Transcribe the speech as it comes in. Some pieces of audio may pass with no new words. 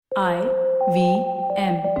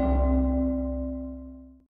IVM.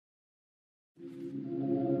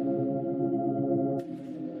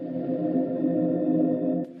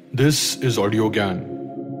 This is Audio Gyan,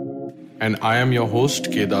 and I am your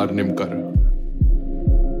host Kedar Nimkar.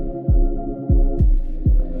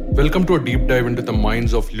 Welcome to a deep dive into the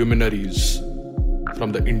minds of luminaries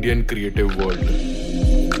from the Indian creative world.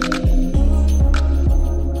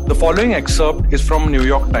 The following excerpt is from New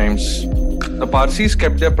York Times. The Parsis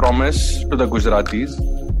kept their promise to the Gujaratis.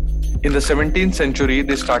 In the 17th century,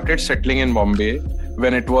 they started settling in Bombay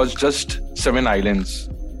when it was just 7 islands.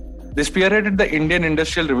 They spearheaded the Indian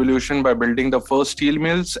Industrial Revolution by building the first steel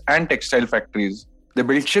mills and textile factories. They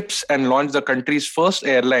built ships and launched the country's first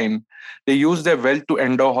airline. They used their wealth to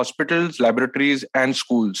endow hospitals, laboratories, and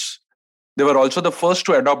schools. They were also the first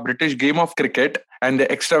to adopt British game of cricket, and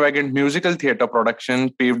their extravagant musical theatre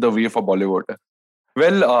production paved the way for Bollywood.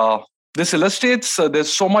 This illustrates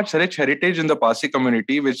there's so much rich heritage in the Parsi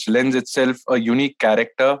community, which lends itself a unique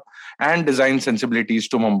character and design sensibilities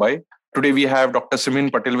to Mumbai. Today we have Dr.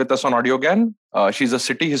 Simin Patel with us on AudioGan. She's a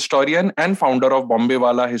city historian and founder of Bombay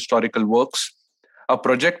Wala Historical Works, a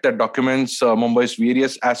project that documents Mumbai's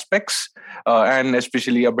various aspects and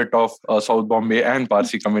especially a bit of South Bombay and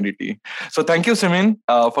Parsi community. So thank you, Simin,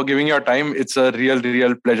 for giving your time. It's a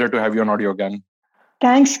real pleasure to have you on AudioGan.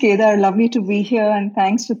 Thanks, Kedar. Lovely to be here. And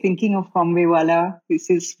thanks for thinking of Bombay Wala. This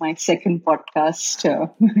is my second podcast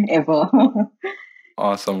ever.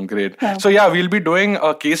 Awesome, great. So we'll be doing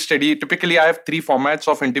a case study. Typically, I have 3 formats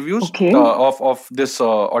of interviews Okay. of this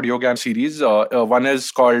AudioGam series. One is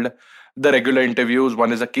called the regular interviews.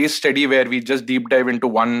 One is a case study where we just deep dive into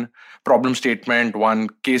one problem statement, one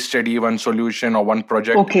case study, one solution, or one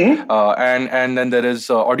project. Okay. And then there is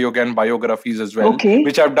AudioGam biographies as well, Okay.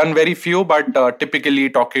 which I've done very few, but typically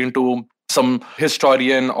talking to some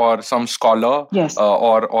historian or some scholar, Yes.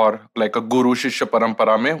 or like a guru shishya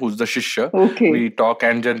parampara mein, who's the shishya. Okay. We talk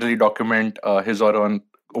and generally document his or her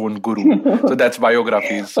own guru. So that's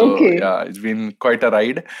biographies. So Okay. it's been quite a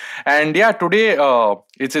ride. And today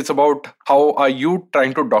it's about how are you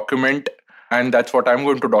trying to document, and that's what I'm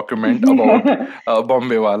going to document about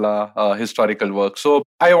Bombay Wala historical work. So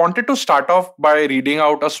I wanted to start off by reading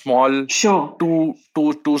out a small Sure.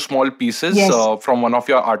 two small pieces Yes. from one of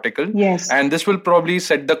your article. Yes. And this will probably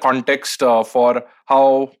set the context for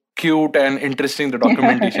how cute and interesting the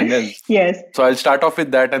documentation is. Yes. So I'll start off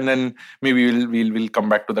with that, and then maybe we'll come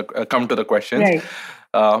back to the come to the questions.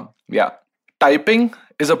 Right. Typing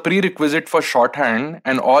is a prerequisite for shorthand,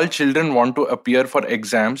 and all children want to appear for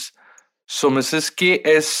exams. So Mrs.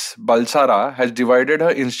 K.S. Balsara has divided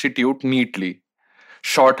her institute neatly: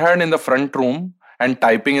 shorthand in the front room and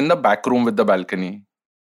typing in the back room with the balcony.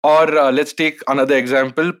 Or let's take another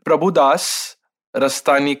example. Prabhu Das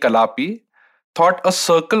Rastani Kalapi thought a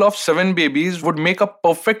circle of 7 babies would make a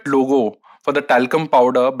perfect logo for the talcum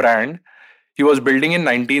powder brand he was building in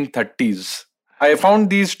 1930s. I found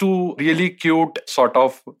these 2 really cute sort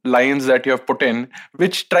of lines that you have put in,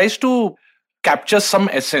 which tries to capture some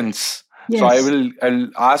essence. Yes. So I'll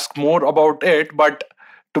ask more about it, but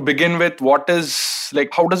to begin with, what is,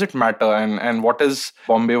 like, how does it matter, and what is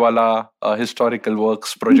Bombay Wala historical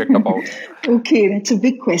works project about? Okay, that's a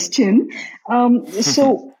big question.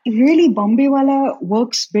 So really, Bombay Wala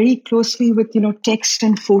works very closely with text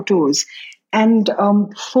and photos, and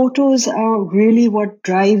photos are really what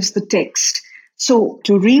drives the text. So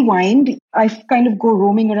to rewind, I kind of go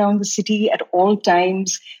roaming around the city at all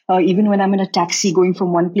times. Even when I'm in a taxi going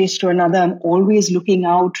from one place to another, I'm always looking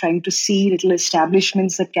out, trying to see little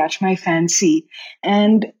establishments that catch my fancy.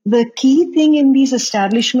 And the key thing in these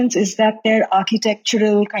establishments is that their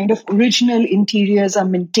architectural kind of original interiors are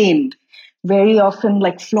maintained. Very often,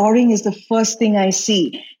 like flooring is the first thing I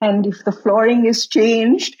see. And if the flooring is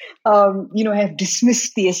changed, I have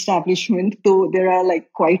dismissed the establishment, though there are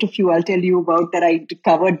like quite a few I'll tell you about that I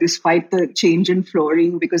covered despite the change in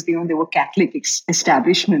flooring because, they were Catholic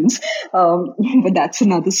establishments. But that's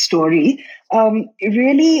another story.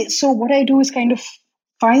 Really, so what I do is kind of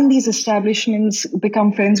find these establishments,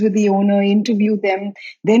 become friends with the owner, interview them,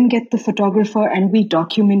 then get the photographer, and we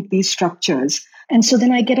document these structures. And so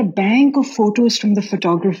then I get a bank of photos from the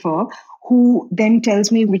photographer who then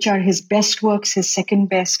tells me which are his best works, his second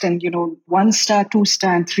best, and 1 star, 2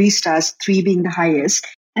 star, and 3 stars, 3 being the highest.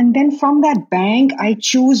 And then from that bank, I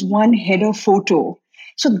choose one header photo.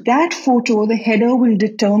 So that photo, the header will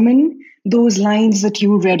determine those lines that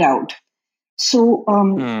you read out. So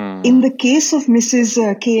in the case of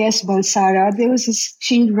Mrs. K.S. Balsara,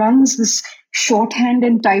 she runs this Shorthand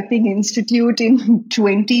and Typing Institute in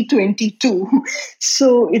 2022.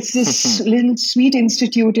 So it's this little sweet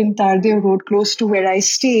institute in Tardeo Road, close to where I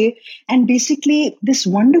stay. And basically, this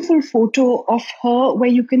wonderful photo of her where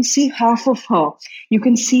you can see half of her. You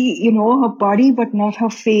can see, her body, but not her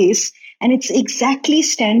face. And it's exactly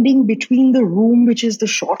standing between the room, which is the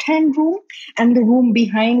shorthand room, and the room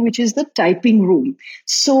behind, which is the typing room.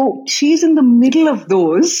 So she's in the middle of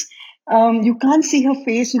those. You can't see her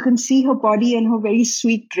face, you can see her body and her very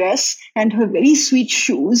sweet dress and her very sweet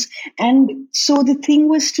shoes. And so the thing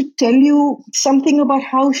was to tell you something about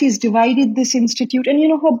how she's divided this institute. And,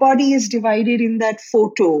 her body is divided in that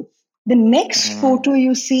photo. The next photo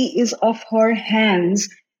you see is of her hands.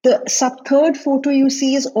 The third photo you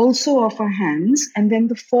see is also of her hands. And then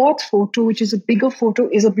the fourth photo, which is a bigger photo,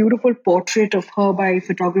 is a beautiful portrait of her by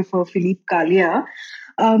photographer Philippe Kalia.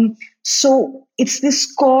 So it's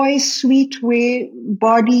this coy, sweet way,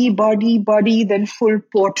 body, then full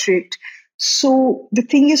portrait. So the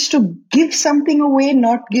thing is to give something away,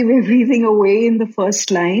 not give everything away in the first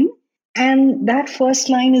line. And that first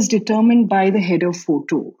line is determined by the header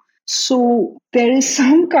photo. So there is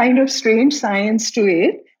some kind of strange science to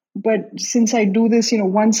it. But since I do this,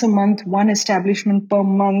 once a month, one establishment per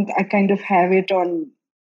month, I kind of have it on,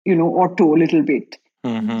 auto a little bit.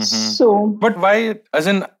 So, but why, as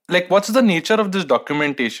in, like, what's the nature of this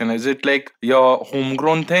documentation? Is it like your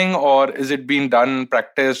homegrown thing, or is it being done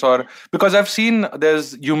practice? Or because I've seen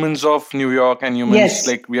there's Humans of New York and Humans, Yes.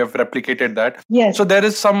 like we have replicated that. Yes. So there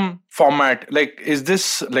is some format. Like, is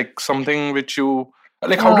this like something which you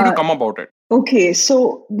like? How did you come about it? Okay,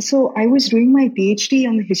 so I was doing my PhD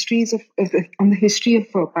on the history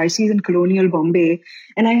of Parsis and colonial Bombay,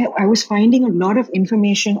 and I was finding a lot of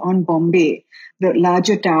information on Bombay, the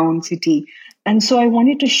larger town city, and so I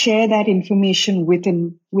wanted to share that information with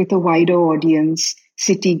a wider audience,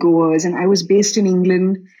 city goers. And I was based in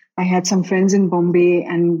England. I had some friends in Bombay,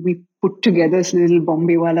 and we put together this little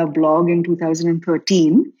Bombay Wala blog in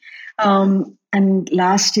 2013. And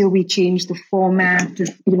last year we changed the format,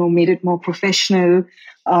 made it more professional,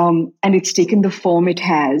 and it's taken the form it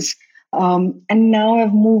has. And now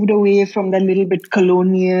I've moved away from that little bit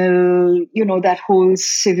colonial, that whole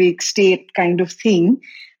civic state kind of thing.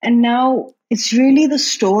 And now it's really the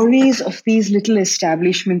stories of these little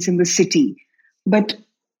establishments in the city. But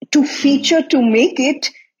to feature, to make it,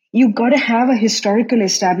 you got to have a historical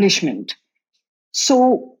establishment.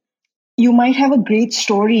 So you might have a great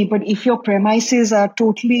story, but if your premises are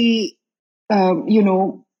totally,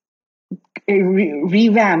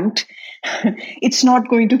 revamped, it's not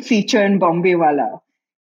going to feature in Bombay Wala.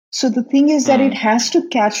 So the thing is that it has to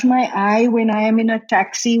catch my eye when I am in a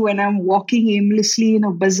taxi, when I'm walking aimlessly in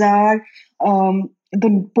a bazaar.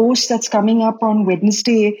 The post that's coming up on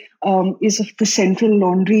Wednesday is of the Central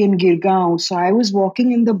Laundry in Girgaon. So I was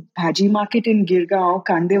walking in the Bhaji market in Girgaon,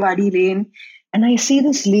 Kandewadi Lane, and I see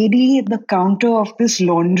this lady at the counter of this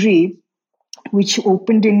laundry, which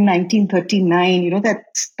opened in 1939, that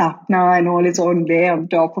Stapna and all is on there on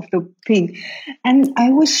top of the thing. And I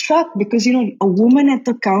was struck because, a woman at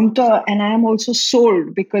the counter, and I am also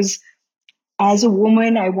sold because as a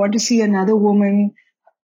woman, I want to see another woman,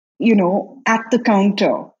 at the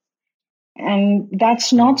counter. And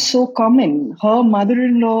that's not so common. Her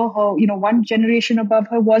mother-in-law, one generation above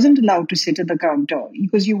her wasn't allowed to sit at the counter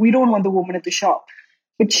because we don't want the woman at the shop,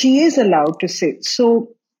 but she is allowed to sit. So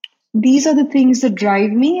these are the things that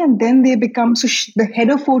drive me, and then they become the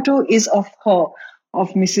header photo is of her,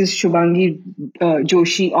 of Mrs. Shubhangi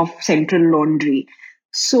Joshi of Central Laundry.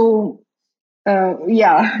 So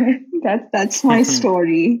yeah, that's my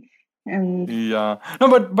story. And yeah,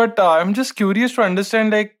 no, but I'm just curious to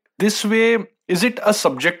understand, like, this way, is it a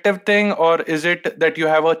subjective thing, or is it that you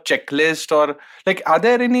have a checklist, or like, are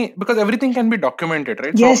there any, because everything can be documented,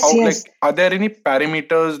 right? Yes, so how, yes. like, are there any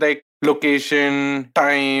parameters like location,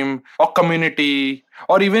 time, or community,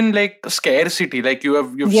 or even like scarcity? Like,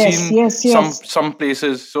 you've Yes, seen yes, yes. some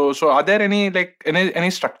places. So are there any, like, any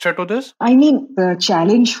structure to this? I mean, the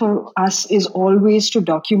challenge for us is always to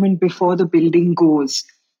document before the building goes.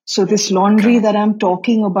 So this laundry Okay. that I'm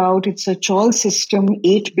talking about, it's a chawl system,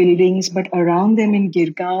 8 buildings, but around them in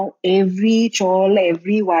Girgaon, every chawl,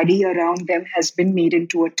 every wadi around them has been made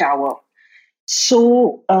into a tower.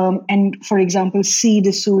 So, and for example, C.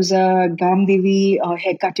 D'Souza, Gamdevi,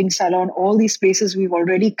 hair cutting salon, all these places we've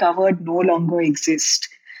already covered no longer exist.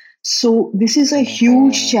 So this is a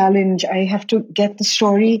huge challenge. I have to get the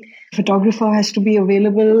story. Photographer has to be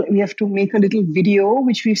available. We have to make a little video,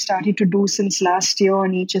 which we've started to do since last year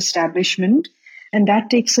on each establishment. And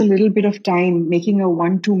that takes a little bit of time, making a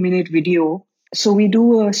 1-2 minute video. So we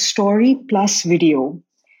do a story plus video.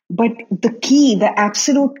 But the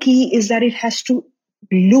absolute key is that it has to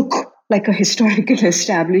look like a historical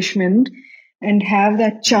establishment and have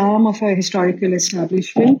that charm of a historical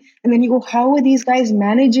establishment. And then you go, how are these guys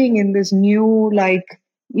managing in this new, like,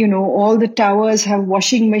 all the towers have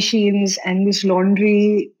washing machines and this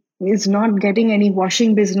laundry is not getting any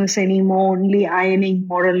washing business anymore, only ironing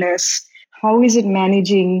more or less. How is it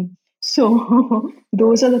managing? So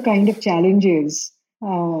those are the kind of challenges.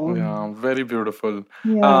 Yeah, very beautiful.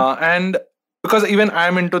 Yeah, And because even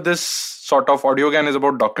I'm into this sort of audio gan is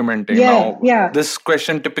about documenting. yeah, Now, yeah. this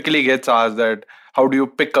question typically gets asked that how do you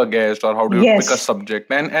pick a guest or how do you pick a Yes,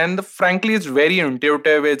 subject? And frankly, it's very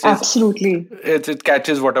intuitive. absolutely. It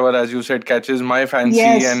catches whatever, as you said, catches my fancy,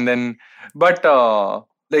 Yes, and then but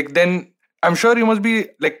like then I'm sure you must be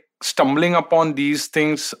like stumbling upon these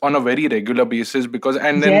things on a very regular basis, because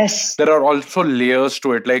and then yes. there are also layers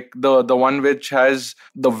to it, like the one which has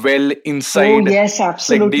the well Oh, inside, yes, like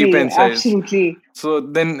deep absolutely, inside. absolutely. So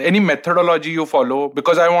then any methodology you follow,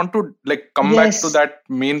 because I want to like come back to Yes, that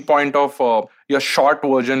main point of your short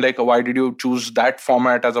version, like why did you choose that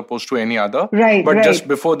format as opposed to any other. right, But just right.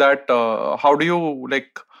 before that, how do you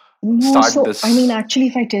like No, start so I mean, this? actually,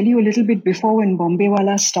 if I tell you a little bit before when Bombay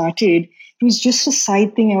Wala started, it was just a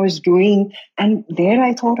side thing I was doing. And there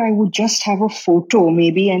I thought I would just have a photo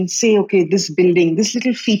maybe and say, okay, this building, this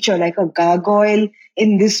little feature like a gargoyle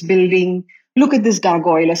in this building. Look at this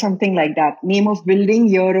gargoyle or something like that. Name of building,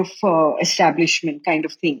 year of establishment kind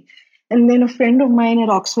of thing. And then a friend of mine at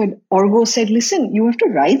Oxford, Orgo, said, listen, you have to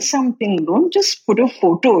write something. Don't just put a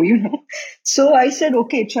photo. So I said,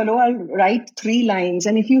 okay, chalo, I'll write 3 lines.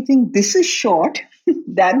 And if you think this is short,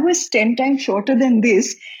 that was 10 times shorter than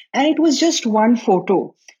this. And it was just one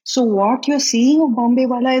photo. So what you're seeing of Bombay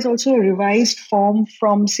Wala is also a revised form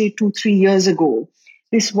from, say, 2, 3 years ago.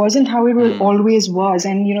 This wasn't how it was, Hmm. always was.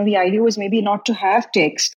 And, the idea was maybe not to have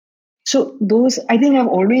text. So those, I think I've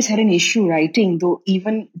always had an issue writing, though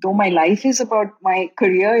even though my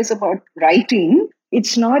career is about writing,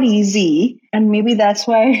 it's not easy. And maybe that's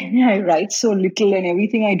why I write so little and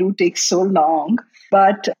everything I do takes so long.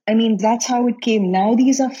 But I mean, that's how it came. Now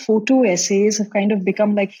these are photo essays, have kind of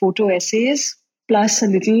become like photo essays plus a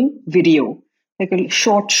little video, like a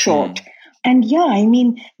short. Hmm. And yeah, I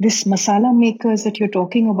mean, this masala makers that you're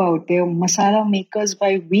talking about, they're masala makers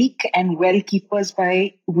by week and well keepers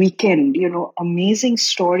by weekend. Amazing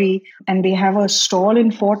story. And they have a stall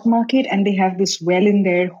in Fort Market and they have this well in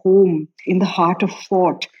their home in the heart of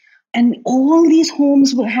Fort. And all these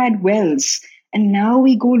homes had wells. And now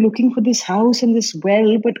we go looking for this house and this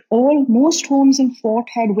well, but most homes in Fort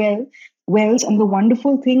had wells. And the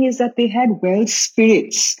wonderful thing is that they had well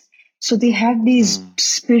spirits. So they have these Hmm.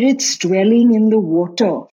 spirits dwelling in the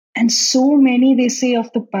water. And so many, they say,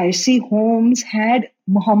 of the Parsi homes had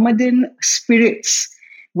Muhammadan spirits,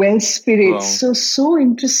 well spirits. Wow. So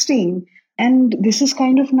interesting. And this is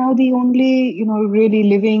kind of now the only, really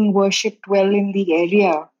living worshipped well in the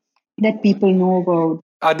area that people know about.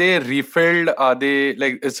 Are they refilled? Are they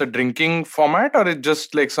like it's a drinking format, or it's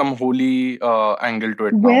just like some holy angle to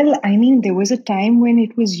it now? Well, I mean, there was a time when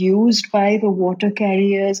it was used by the water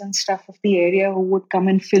carriers and stuff of the area who would come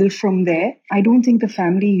and fill from there. I don't think the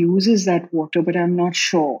family uses that water, but I'm not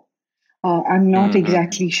sure. I'm not Mm-hmm.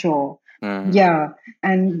 exactly sure. Mm-hmm. Yeah. The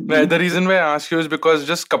And reason why I ask you is because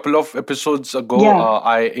just couple of episodes ago, yeah,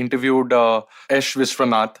 I interviewed Ash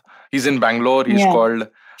Viswanath. He's in Bangalore. yeah.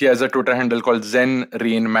 He has a Twitter handle called Zen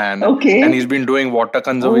Rain Man, and he's Okay. been doing water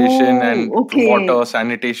conservation and Oh, water okay.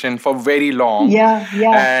 sanitation for very long. Yeah,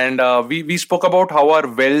 yeah. And we spoke about how our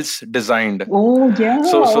wells designed. Oh, yeah.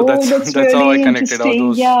 So Oh, that's that's that's how I really connected. How interesting.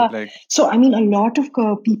 those Yeah. like. So, I mean, a lot of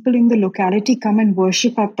people in the locality come and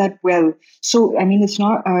worship at that well. So, I mean, it's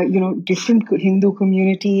not, different Hindu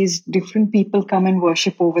communities, different people come and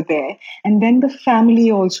worship over there. And then the family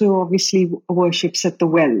also obviously worships at the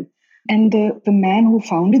well. And the man who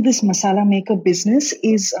founded this masala maker business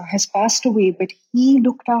has passed away, but he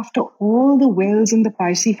looked after all the wells in the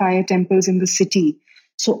Parsi fire temples in the city.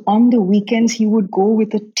 So on the weekends, he would go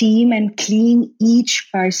with a team and clean each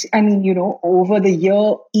Parsi, I mean, over the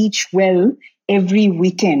year, each well every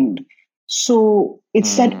weekend. So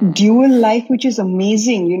it's that Hmm. dual life, which is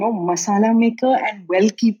amazing. Masala maker and well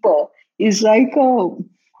keeper is like a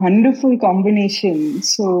wonderful combination.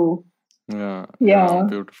 So, Yeah, yeah, yeah.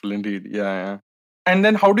 beautiful indeed. Yeah, yeah. And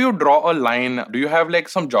then how do you draw a line? Do you have like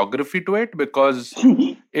some geography to it? Because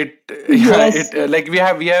it, yeah, Yes. like we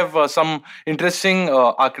have some interesting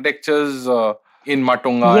architectures in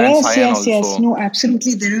Matunga and Yes, Sayan yes, yes. also. No,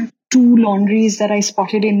 absolutely. There are 2 laundries that I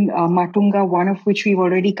spotted in Matunga, one of which we've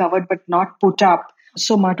already covered but not put up.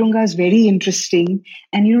 So Matunga is very interesting.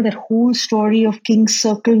 And that whole story of King's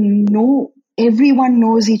Circle, no, everyone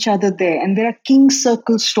knows each other there. And there are King's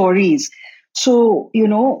Circle stories. So, you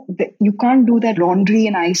can't do that laundry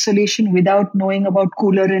in isolation without knowing about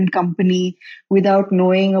Cooler and Company, without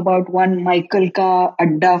knowing about one Michael Ka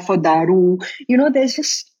Adda for Daru.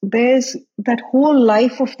 There's that whole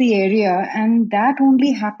life of the area. And that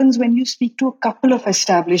only happens when you speak to a couple of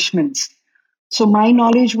establishments. So my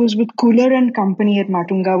knowledge was with Cooler and Company at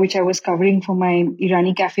Matunga, which I was covering for my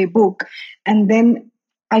Irani Cafe book. And then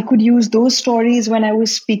I could use those stories when I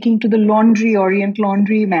was speaking to the Orient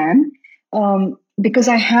Laundry man, because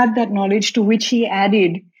I had that knowledge to which he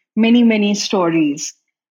added many, many stories.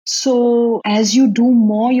 So as you do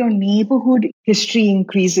more, your neighborhood history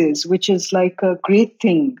increases, which is like a great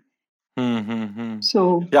thing. Mm-hmm.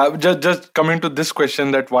 So Yeah, just coming to this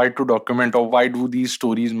question, that why to document or why do these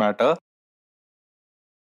stories matter?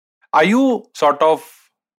 Are you sort of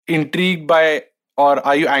intrigued by, or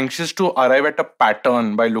are you anxious to arrive at a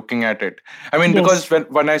pattern by looking at it? I mean, because yes,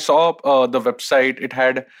 when I saw the website, it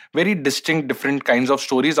had very distinct different kinds of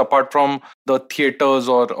stories apart from the theaters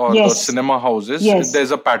or the yes, cinema houses. yes,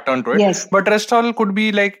 There's a pattern to it, yes, but rest all could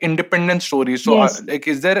be like independent stories. So yes. like,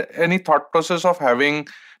 is there any thought process of having,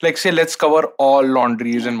 like, say, let's cover all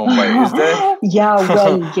laundries in Mumbai? Is there? Yeah,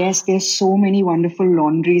 well, yes, there's so many wonderful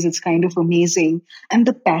laundries. It's kind of amazing. And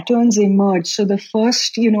the patterns emerge. So the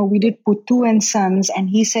first, we did Puttu and Sons, and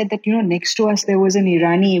he said that, next to us there was an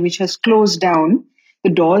Irani which has closed down. The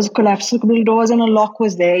doors, collapsible doors, and a lock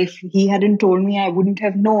was there. If he hadn't told me, I wouldn't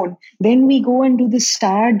have known. Then we go and do the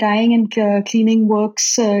star dyeing and cleaning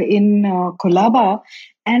works in Kolaba.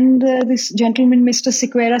 And this gentleman, Mr.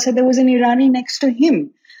 Sequeira, said there was an Irani next to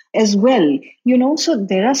him as well. So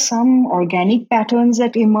there are some organic patterns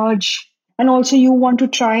that emerge, and also you want to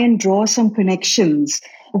try and draw some connections.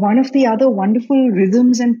 One of the other wonderful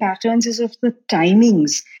rhythms and patterns is of the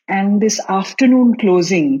timings and this afternoon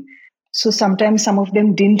closing. So sometimes some of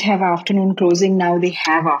them didn't have afternoon closing. Now they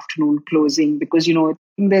have afternoon closing because,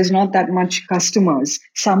 there's not that much customers.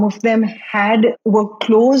 Some of them were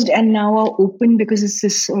closed and now are open because it's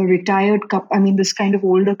this retired couple. I mean, this kind of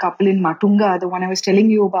older couple in Matunga, the one I was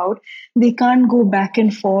telling you about. They can't go back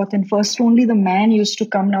and forth. And first only the man used to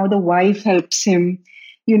come. Now the wife helps him.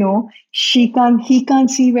 He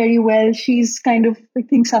can't see very well. She's kind of, I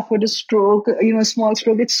think, suffered a stroke, small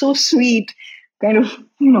stroke. It's so sweet, kind of,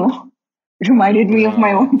 reminded me of my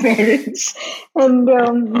Yeah. own parents. And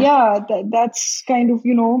yeah, that's kind of,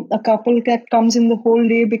 a couple that comes in the whole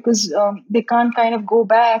day because they can't kind of go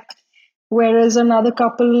back. Whereas another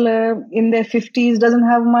couple in their 50s doesn't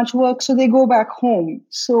have much work, so they go back home.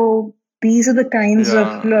 So these are the kinds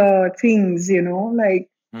of Yeah. things, like,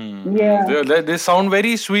 Hmm. yeah. They sound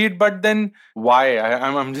very sweet, but then why?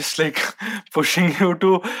 I'm just like pushing you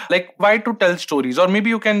to, like, why to tell stories? Or maybe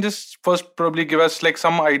you can just first probably give us like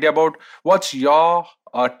some idea about what's your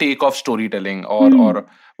take of storytelling, or Hmm.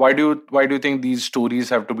 why do you think these stories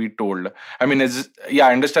have to be told? I mean, yeah,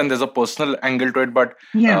 I understand there's a personal angle to it, but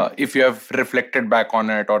Yeah. if you have reflected back on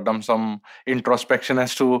it or done some introspection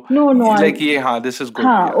as to, No, no, like, I'm yeah, this is good,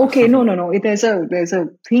 yeah. Okay. No, no, no. There's a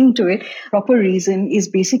thing to it. Proper reason is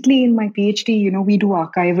basically in my PhD, we do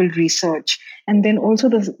archival research. And then also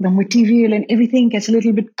the material and everything gets a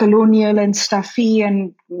little bit colonial and stuffy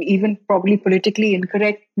and even probably politically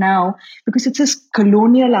incorrect now because it's this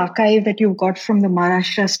colonial archive that you've got from the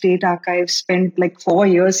Maharashtra State Archive, spent like 4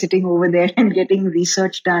 years sitting over there and getting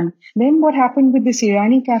research done. Then what happened with this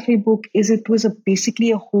Irani Cafe book is it was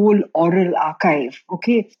basically a whole oral archive,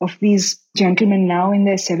 okay, of these gentlemen now in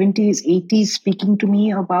their 70s, 80s speaking to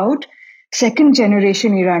me about second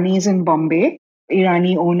generation Iranis in Bombay,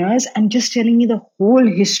 Irani owners, and just telling me the whole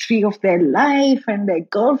history of their life and their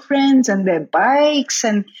girlfriends and their bikes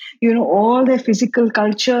and, all their physical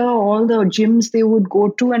culture, all the gyms they would go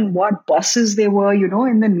to and what bosses they were,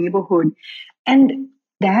 in the neighborhood. And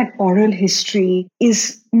that oral history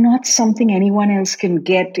is not something anyone else can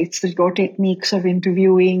get. It's your techniques of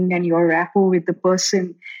interviewing and your rapport with the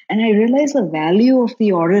person. And I realized the value of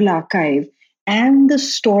the oral archive and the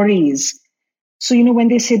stories. So, when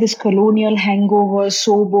they say this colonial hangover,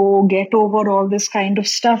 sobo, get over all this kind of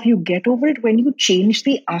stuff, you get over it when you change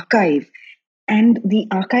the archive. And the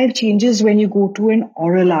archive changes when you go to an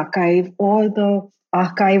oral archive or the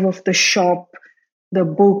archive of the shop, the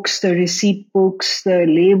books, the receipt books, the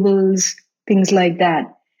labels, things like that.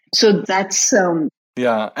 So that's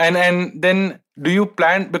Yeah, and then do you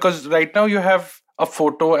plan, because right now you have a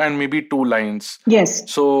photo and maybe two lines. Yes.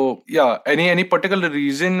 So yeah, any particular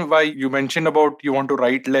reason why you mentioned about you want to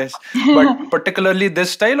write less, but particularly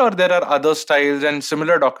this style, or there are other styles and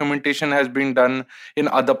similar documentation has been done in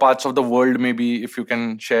other parts of the world? Maybe if you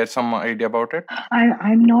can share some idea about it.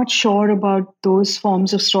 I'm not sure about those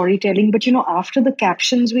forms of storytelling, but after the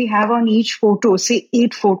captions we have on each photo, say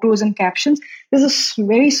 8 photos and captions, there's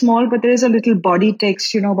very small, but there is a little body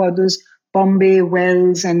text, about those Bombay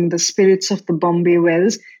wells and the spirits of the Bombay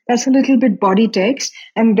wells. That's a little bit body text,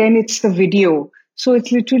 and then it's the video. So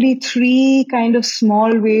it's literally three kind of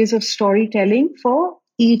small ways of storytelling for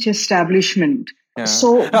each establishment. Yeah.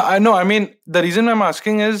 So I know. I mean, the reason I'm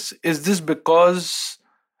asking is this because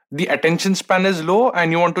the attention span is low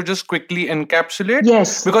and you want to just quickly encapsulate?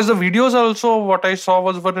 yes, Because the videos also, what I saw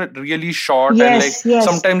was were really short, and like yes, yes.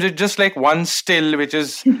 sometimes it's just like one still which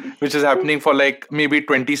is happening for like maybe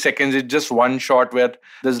 20 seconds. It's just one shot where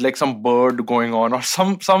there's like some bird going on or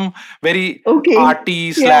some very Okay. arty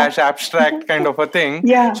Yeah. slash abstract kind of a thing.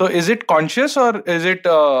 Yeah. So is it conscious, or is it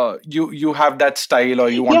you have that style, or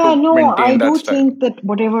you want Yeah, to no, I maintain that do style? think that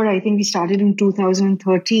whatever, I think we started in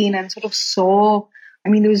 2013 and sort of saw, I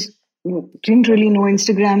mean, there was, didn't really know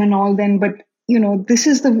Instagram and all then, but,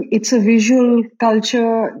 it's a visual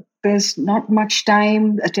culture. There's not much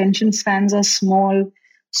time, attention spans are small.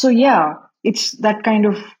 So, yeah, it's that kind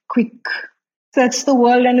of quick, that's the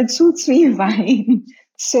world and it suits me fine.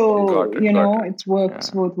 So, Got it, got it. it works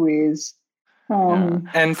Yeah. both ways. Yeah. Um,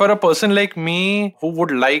 And for a person like me who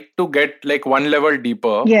would like to get like one level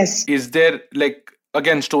deeper, yes, is there like,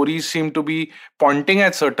 again, stories seem to be pointing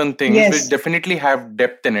at certain things which yes, definitely have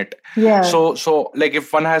depth in it. yeah. So like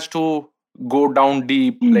if one has to go down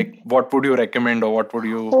deep, like what would you recommend, or what would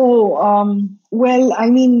you? Oh, well, I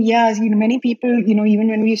mean, yeah, many people, even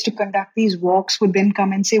when we used to conduct these walks, would then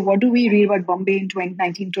come and say, what do we read about Bombay in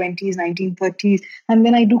 1920s, 1930s? And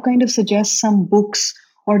then I do kind of suggest some books,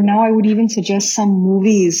 or now I would even suggest some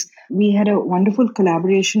movies. We had a wonderful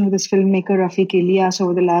collaboration with this filmmaker, Rafiq Ilyas,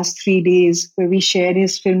 over the last 3 days, where we shared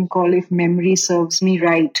his film called If Memory Serves Me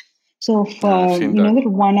Right. So, Yeah, I've for, seen that. that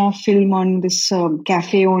 1 hour film on this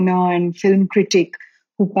cafe owner and film critic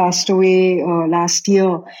who passed away last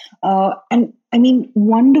year. And I mean,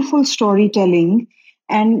 wonderful storytelling.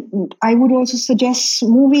 And I would also suggest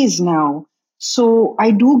movies now. So I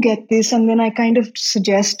do get this, and then I kind of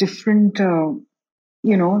suggest different,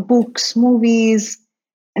 books, movies,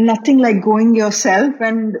 and nothing like going yourself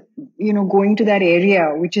and, going to that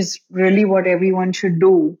area, which is really what everyone should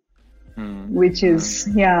do, which is,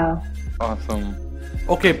 yeah. Awesome.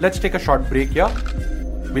 Okay, let's take a short break here.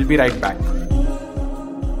 We'll be right back.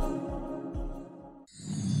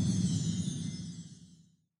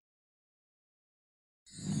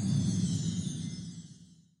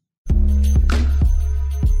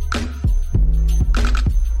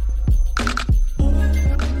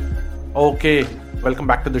 Okay, welcome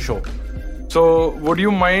back to the show. So, would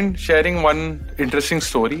you mind sharing one interesting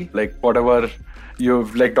story, like whatever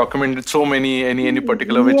you've like documented so many, any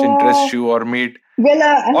particular which Yeah. interests you, or made,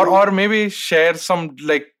 Well, or maybe share some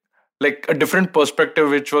like a different perspective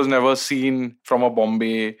which was never seen from a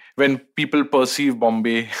Bombay when people perceive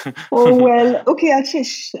Bombay. oh well, okay. Actually,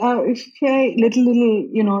 share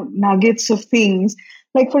little nuggets of things.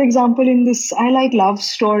 Like for example, in this, I like love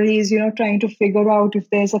stories. Trying to figure out if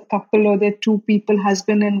there's a couple or there are two people,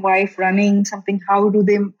 husband and wife, running something. How did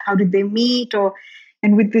they meet? Or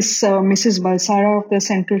and with this Mrs. Balsara of the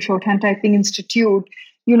Central Shorthand Typing Institute,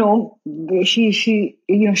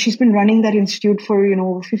 she's been running that institute for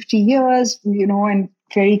over 50 years. And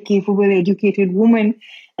very capable, educated woman.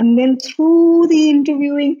 And then through the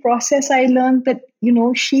interviewing process, I learned that,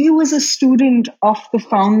 she was a student of the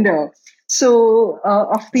founder. So,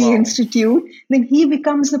 of the Wow. institute, then he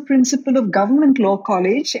becomes the principal of Government Law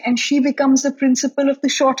College and she becomes the principal of the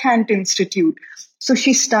Shorthand Institute. So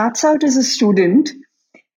she starts out as a student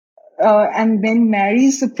and then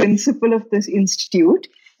marries the principal of this institute.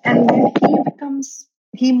 And then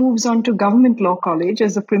he moves on to Government Law College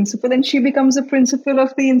as a principal, and she becomes a principal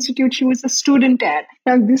of the institute she was a student at.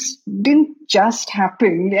 Now, this didn't just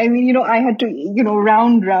happen. I mean, I had to,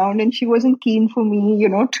 round, and she wasn't keen for me,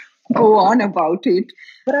 to go on about it.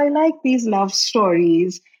 But I like these love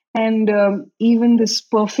stories. And even this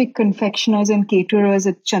perfect confectioners and caterers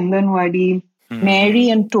at Chandanwadi, Mary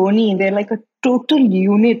and Tony, they're like a total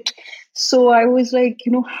unit. So I was like,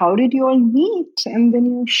 how did you all meet? And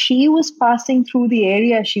then she was passing through the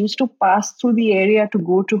area. She used to pass through the area to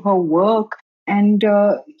go to her work. And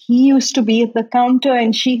he used to be at the counter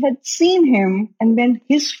and she had seen him. And then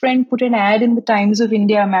his friend put an ad in the Times of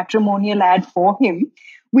India, a matrimonial ad for him,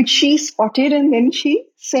 which she spotted. And then she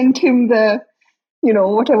sent him the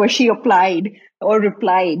whatever she applied or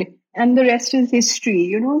replied, and the rest is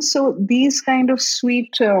history. So these kind of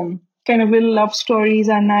sweet, kind of little love stories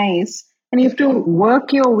are nice, and you have to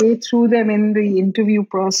work your way through them in the interview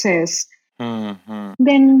process. Hmm.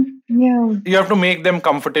 Then, yeah. You have to make them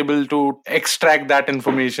comfortable to extract that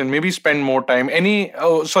information, maybe spend more time.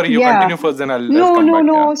 Sorry, you Yeah. continue first, then I'll No, come no, back.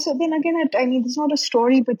 Yeah. no. So then again, I mean, it's not a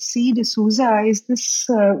story, but C. D'Souza is this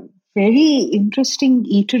very interesting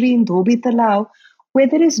eatery in Dhobi Talao where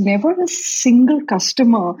there is never a single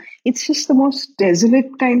customer. It's just the most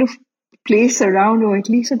desolate kind of place around, or at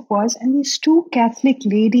least it was. And these two Catholic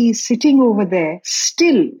ladies sitting over there,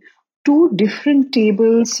 still two different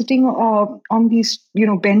tables, sitting on these,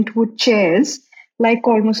 bent wood chairs, like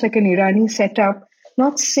almost like an Irani setup,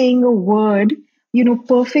 not saying a word,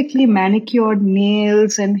 perfectly manicured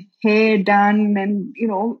nails and hair done. And,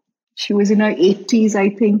 she was in her 80s, I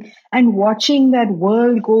think, and watching that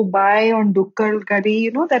world go by on Dukkal Gadi,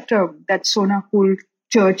 that Sonapur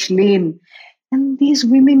Church Lane. And these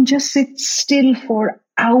women just sit still for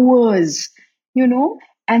hours, you know,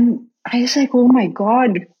 and I was like, oh my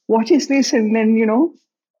God, what is this? And then,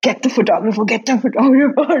 get the photographer,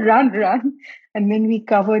 run, run. And then we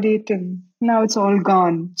covered it and now it's all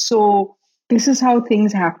gone. So this is how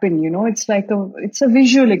things happen, it's a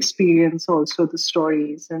visual experience also, the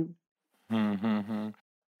stories. And Mm-hmm.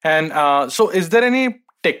 And so, is there any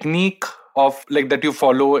technique of like that you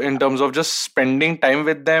follow in terms of just spending time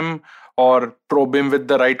with them, or probe him with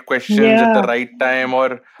the right questions at the yeah. right time,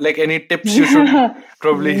 or like any tips you should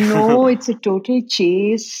probably? No, it's a total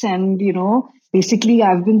chase. And, basically,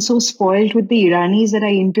 I've been so spoiled with the Iranis that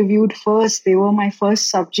I interviewed first. They were my first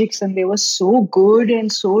subjects and they were so good and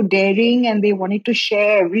so daring and they wanted to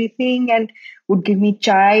share everything and would give me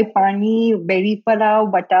chai, pani, berry pulao,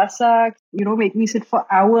 batasa, make me sit for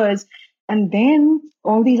hours. And then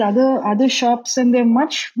all these other shops, and they're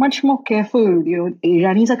much much more careful.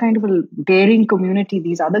 Iranis are kind of a daring community.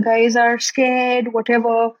 These other guys are scared,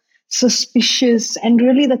 whatever, suspicious, and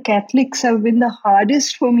really the Catholics have been the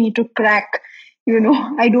hardest for me to crack.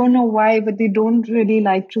 I don't know why, but they don't really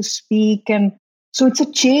like to speak. And so it's a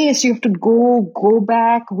chase. You have to go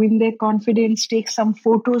back, win their confidence, take some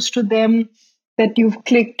photos to them that you've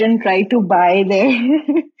clicked, and try to buy their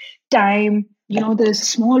time. There's a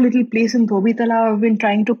small little place in Dhobitala I've been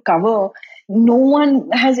trying to cover. No one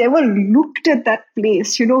has ever looked at that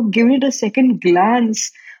place, given it a second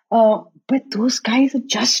glance. But those guys are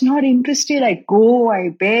just not interested. I go, I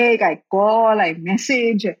beg, I call, I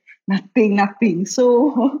message, nothing, nothing.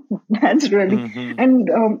 So that's really. Hmm. And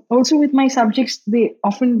also with my subjects, they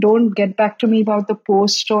often don't get back to me about the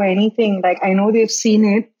post or anything. Like I know they've seen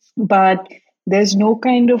it, but there's no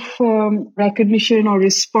kind of recognition or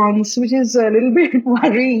response, which is a little bit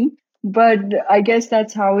worrying. But I guess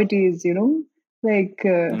that's how it is. Like,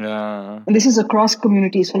 Yeah. and this is across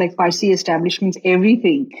communities, so like Parsi establishments,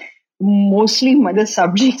 everything. Mostly, the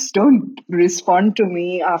subjects don't respond to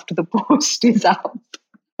me after the post is up.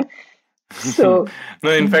 So,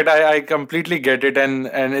 No, in fact, I completely get it, and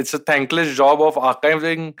it's a thankless job of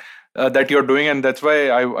archiving that you're doing, and that's why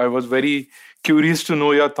I was very curious to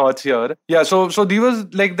know your thoughts here. Yeah, so these was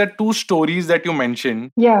like the two stories that you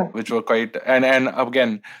mentioned, yeah, which were quite, and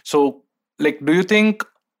again, so like, do you think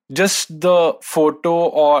just the photo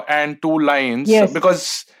or and two lines, yes,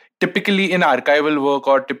 because typically in archival work,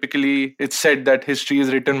 or typically it's said that history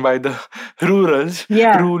is written by the rurals yeah,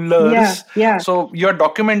 yeah, rulers. yeah. So you're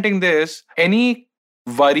documenting this. Any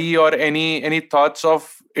worry or any thoughts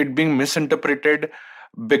of it being misinterpreted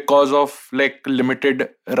because of like limited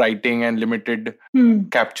writing and limited Hmm.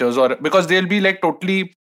 captures, or because they'll be like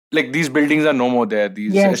totally like these buildings are no more there,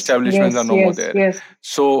 these Yes, establishments are yes, no more yes, there. yes.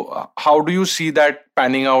 So how do you see that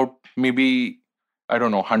panning out, maybe I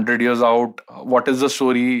don't know, 100 years out? What is the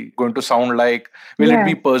story going to sound like? Will it Yeah.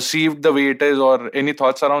 be perceived the way it is, or any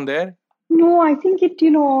thoughts around there? No, I think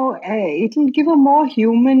it'll give a more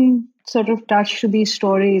human sort of touch to these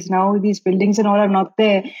stories. Now these buildings and all are not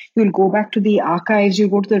there. You'll go back to the archives, you'll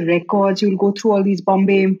go to the records, you'll go through all these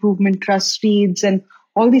Bombay Improvement Trust deeds and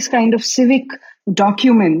all these kind of civic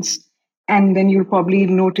documents. And then you'll probably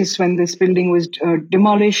notice when this building was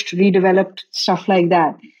demolished, redeveloped, stuff like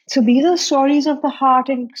that. So these are stories of the heart,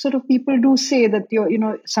 and sort of people do say that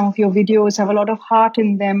some of your videos have a lot of heart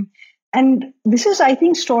in them. And this is, I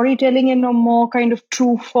think, storytelling in a more kind of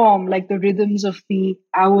true form, like the rhythms of the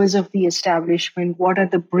hours of the establishment. What are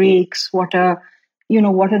the breaks? What are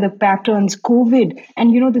the patterns? COVID.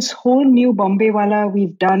 And, this whole new Bombay Wala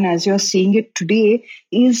we've done, as you're seeing it today,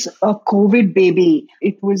 is a COVID baby.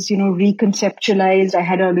 It was, reconceptualized. I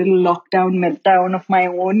had a little lockdown meltdown of my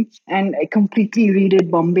own and I completely redid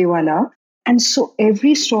Bombay Wala. And so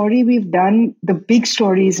every story we've done, the big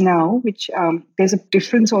stories now, which there's a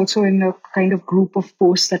difference also in the kind of group of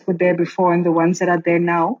posts that were there before and the ones that are there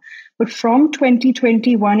now. But from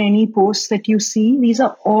 2021, any posts that you see, these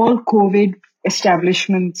are all COVID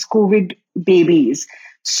establishments, COVID babies.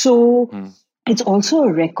 So it's also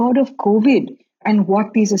a record of COVID and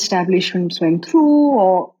what these establishments went through,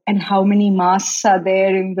 or and how many masks are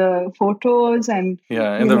there in the photos, and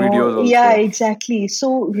Yeah, in the videos yeah, also. exactly.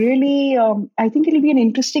 So really, I think it'll be an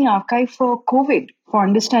interesting archive for COVID, for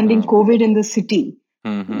understanding COVID in the city.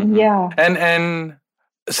 Yeah, And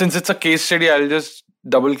since it's a case study, I'll just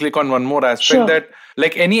double click on one more aspect, sure. that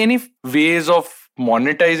like any ways of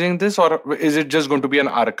monetizing this, or is it just going to be an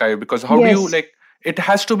archive? Because how do you Yes, like, it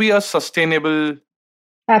has to be a sustainable.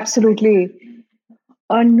 absolutely.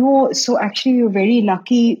 No, so actually, you're very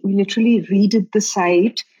lucky. We literally redid the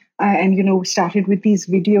site, and started with these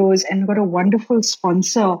videos and got a wonderful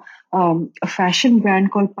sponsor, a fashion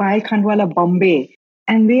brand called Payal Khandwala Bombay,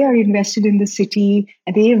 and they are invested in the city.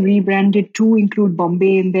 And they have rebranded to include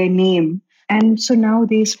Bombay in their name, and so now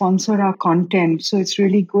they sponsor our content. So it's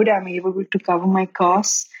really good. I'm able to cover my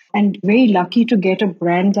costs. And very lucky to get a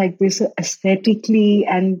brand like this aesthetically,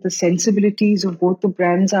 and the sensibilities of both the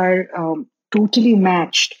brands are totally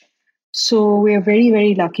matched. So we are very,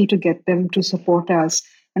 very lucky to get them to support us.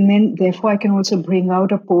 And then, therefore, I can also bring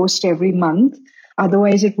out a post every month.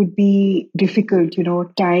 Otherwise, it would be difficult,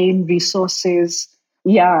 time, resources.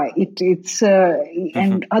 Yeah, it's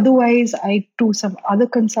and otherwise, I do some other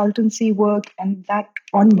consultancy work and that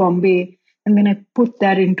on Bombay, and then I put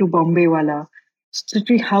that into Bombay Wala. So to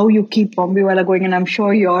see how you keep Bombay Wala going, and I'm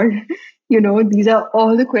sure you're, these are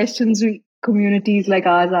all the questions we communities like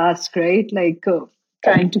ours ask, right? Like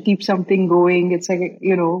trying to keep something going. It's like,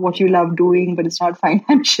 what you love doing, but it's not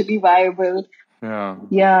financially viable. Yeah.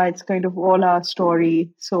 Yeah, it's kind of all our story.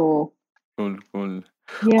 So, Cool, cool.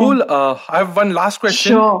 yeah, Cool. I have one last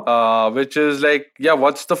question, sure. which is like, yeah,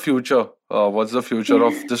 what's the future? What's the future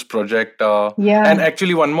of this project? And Yeah.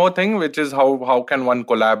 actually, one more thing, which is how can one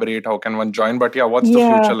collaborate? How can one join? But yeah, what's the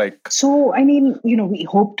future Yeah. like? So, I mean, we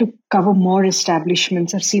hope to cover more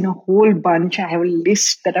establishments. I've seen a whole bunch. I have a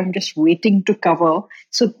list that I'm just waiting to cover.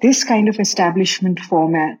 So, this kind of establishment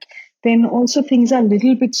format. Then also things are a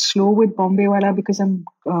little bit slow with Bombay Wala because I'm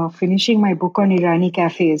finishing my book on Irani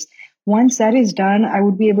cafes. Once that is done, I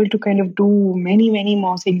would be able to kind of do many, many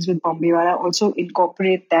more things with Bombay Wala. Also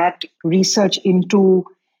incorporate that research into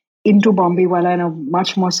Bombay Wala in a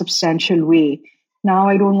much more substantial way. Now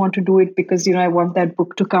I don't want to do it because I want that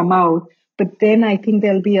book to come out. But then I think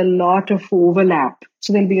there'll be a lot of overlap.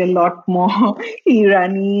 So there'll be a lot more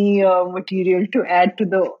Irani material to add to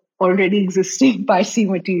the already existing Parsi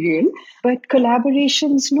material. But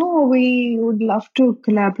collaborations, no, we would love to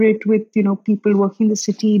collaborate with people working in the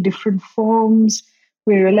city, different forms.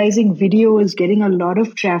 We're realizing video is getting a lot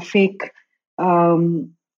of traffic.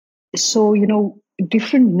 Um, so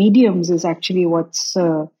different mediums is actually what's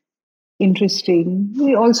interesting.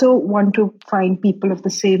 We also want to find people of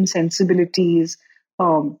the same sensibilities.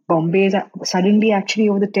 Bombay is suddenly, actually,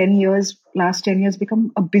 over the last 10 years,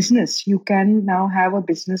 become a business. You can now have a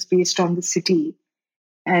business based on the city,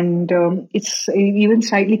 and it's even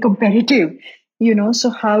slightly competitive. So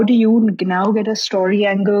how do you now get a story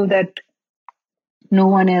angle that no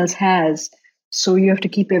one else has? So you have to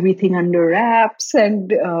keep everything under wraps,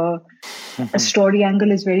 and a story angle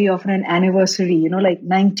is very often an anniversary, like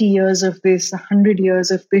 90 years of this, 100 years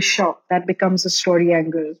of this shop, that becomes a story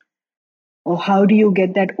angle. Or how do you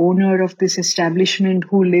get that owner of this establishment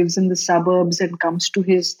who lives in the suburbs and comes to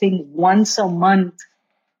his thing once a month?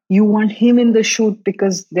 You want him in the shoot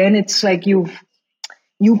because then it's like you've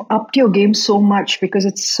upped your game so much because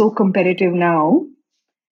it's so competitive now.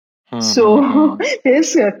 So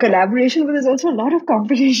there's collaboration, but there's also a lot of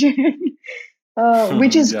competition.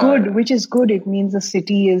 Which is Yeah, good, yeah. which is good. It means the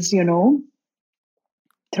city is,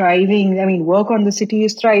 thriving. I mean, work on the city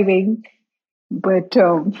is thriving, but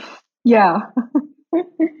yeah.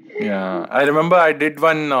 Yeah, I remember I did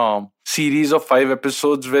one series of 5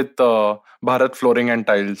 episodes with Bharat Flooring and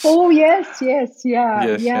Tiles. Oh, yes, yes, yeah,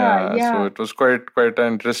 Yes, yeah, yeah. So yeah. it was quite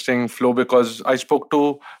an interesting flow, because I spoke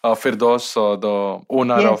to Firdos, the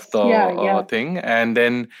owner of Yes, the yeah, yeah, thing, and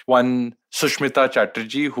then one Sushmita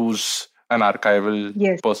Chatterjee, who's an archival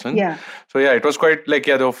yes, person. yeah, So yeah, it was quite like,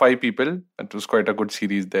 yeah, there were 5 people. It was quite a good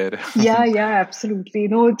series there. yeah, yeah, absolutely.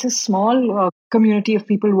 No, it's a small community of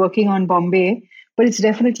people working on Bombay, but it's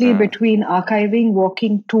definitely Yeah. between archiving,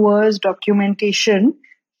 walking tours, documentation.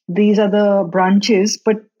 These are the branches,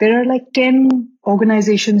 but there are like 10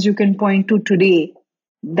 organizations you can point to today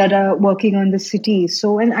that are working on the city.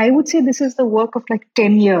 So, and I would say this is the work of like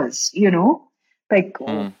 10 years, like,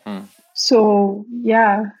 so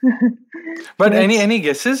yeah. But Let's any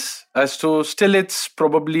guesses as to, still it's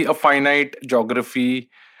probably a finite geography.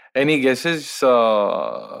 Any guesses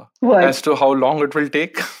as what to how long it will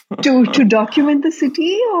take? to document the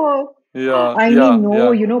city, or Yeah, I mean, yeah,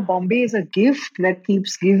 no, yeah. Bombay is a gift that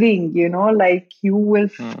keeps giving, like you will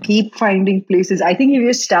Hmm. keep finding places. I think if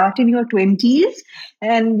you start in your 20s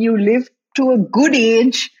and you live to a good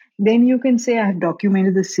age, then you can say, I've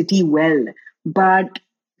documented the city well. But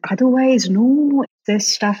otherwise, no, there's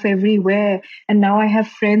stuff everywhere. And now I have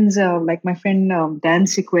friends, like my friend Dan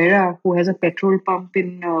Sequeira, who has a petrol pump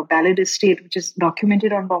in Ballad Estate, which is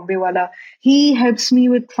documented on Bombay Wala. He helps me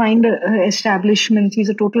with find establishments. He's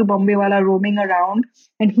a total Bombay Wala roaming around,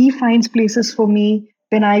 and he finds places for me.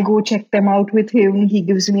 Then I go check them out with him. He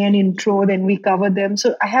gives me an intro, then we cover them.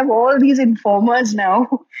 So I have all these informers now,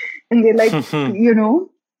 and they're like,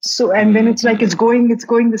 So, and then it's like, it's going,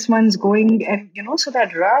 this one's going, and so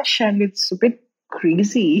that rush, and it's a bit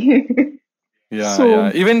crazy. Yeah, yeah.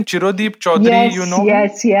 So, Even Chirodeep Chaudhary, you yes, know him?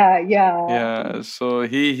 yes, yeah. Yeah. So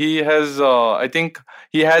he has I think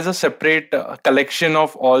he has a separate collection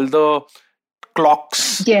of all the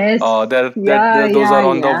clocks Yes, those are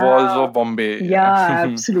on the walls yeah. of Bombay. Yeah,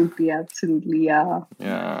 Yeah. absolutely, yeah.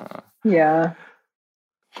 Yeah. Yeah.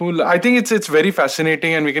 Cool. I think it's very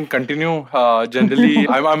fascinating, and we can continue. Generally,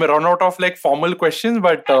 I'm run out of like formal questions,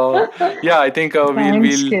 but yeah, I think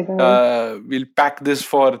Thanks, Kedar. we'll pack this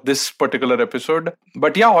for this particular episode.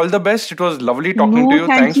 But yeah, all the best. It was lovely talking to No, you.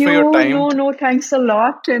 thank Thanks for you. your time. No, thanks a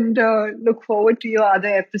lot. And look forward to your other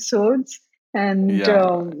episodes. And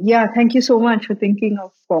Yeah. yeah, thank you so much for thinking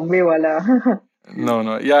of Bombay Wala. No,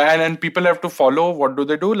 no. Yeah, and people have to follow. What do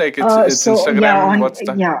they do? Like it's So yeah, Instagram. What's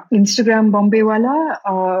the? Instagram Bombay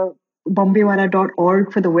Wala,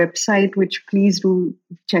 bombaywala.org for the website, which please do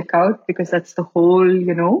check out, because that's the whole,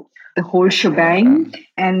 the whole Yeah. shebang.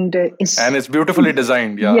 And And it's beautifully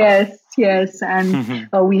designed. Yeah. yes. And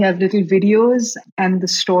we have little videos and the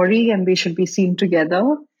story, and they should be seen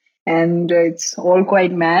together. And it's all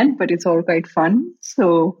quite mad, but it's all quite fun.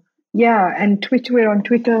 So yeah, and Twitter, we're on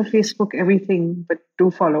Twitter, Facebook, everything, but do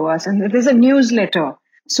follow us. And there's a newsletter.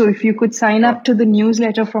 So if you could sign Oh, up to the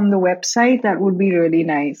newsletter from the website, that would be really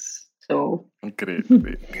nice. So great.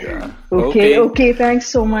 Yeah. okay, thanks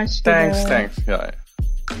so much. Thanks. Kedar. Yeah.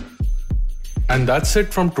 And that's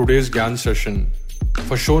it from today's GAN session.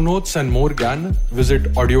 For show notes and more GAN, visit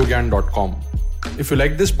audiogan.com. If you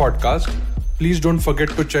like this podcast, please don't forget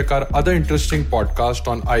to check our other interesting podcast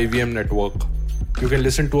on IVM Network. You can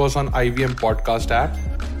listen to us on IVM Podcast app,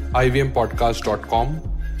 ivmpodcast.com,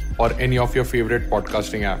 or any of your favorite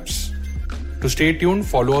podcasting apps. To stay tuned,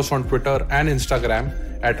 follow us on Twitter and Instagram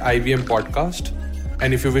at IVM Podcast.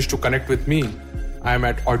 And if you wish to connect with me, I am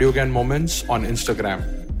at AudioGAN Moments on Instagram.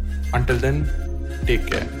 Until then, take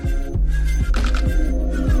care.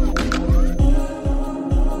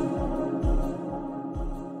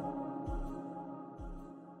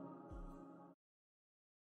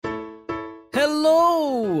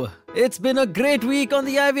 Hello! It's been a great week on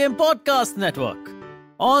the IVM Podcast Network.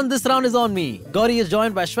 On This Round is on Me, Gauri is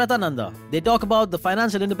joined by Shweta Nanda. They talk about the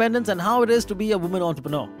financial independence and how it is to be a woman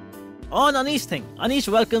entrepreneur. On Anish Thing, Anish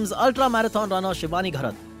welcomes ultra-marathon runner Shivani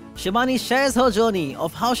Gharat. Shivani shares her journey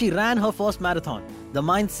of how she ran her first marathon, the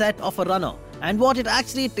mindset of a runner, and what it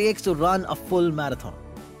actually takes to run a full marathon.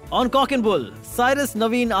 On Cock and Bull, Cyrus,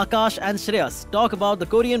 Naveen, Akash and Shreyas talk about the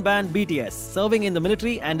Korean band BTS serving in the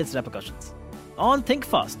military and its repercussions. On Think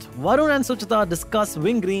Fast, Varun and Suchita discuss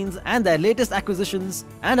Wing Greens and their latest acquisitions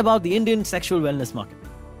and about the Indian sexual wellness market.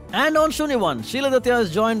 And on Shunya One, Sheila Datya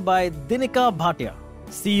is joined by Dinika Bhatia,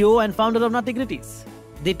 CEO and founder of Nuttigrities.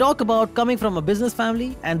 They talk about coming from a business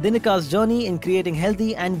family and Dinika's journey in creating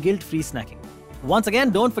healthy and guilt-free snacking. Once again,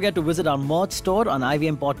 don't forget to visit our merch store on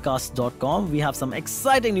ivmpodcast.com. We have some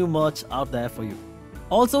exciting new merch out there for you.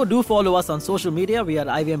 Also, do follow us on social media. We are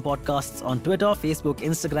IVM Podcasts on Twitter, Facebook,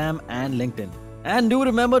 Instagram, and LinkedIn. And do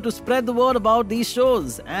remember to spread the word about these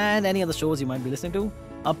shows and any other shows you might be listening to.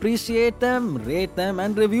 Appreciate them, rate them,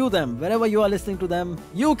 and review them wherever you are listening to them.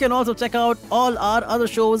 You can also check out all our other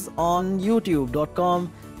shows on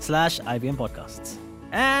youtube.com/IVM Podcasts.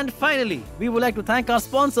 And finally, we would like to thank our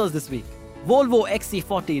sponsors this week: Volvo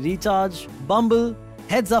XC40 Recharge, Bumble,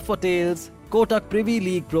 Heads Up for Tails, Kotak Privy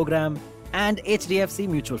League Program, and HDFC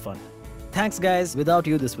Mutual Fund. Thanks, guys. Without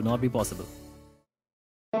you, this would not be possible.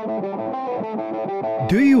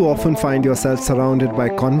 Do you often find yourself surrounded by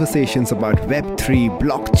conversations about Web3,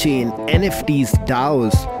 blockchain, NFTs,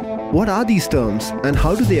 DAOs? What are these terms and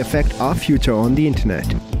how do they affect our future on the internet?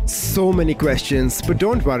 So many questions, but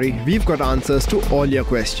don't worry, we've got answers to all your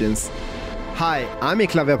questions. Hi, I'm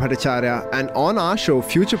Eklavya Bhattacharya, and on our show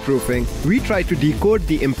Future Proofing, we try to decode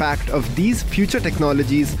the impact of these future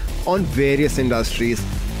technologies on various industries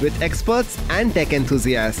with experts and tech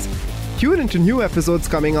enthusiasts. Tune into new episodes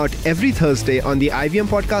coming out every Thursday on the IVM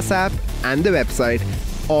Podcast app and the website,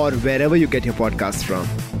 or wherever you get your podcasts from.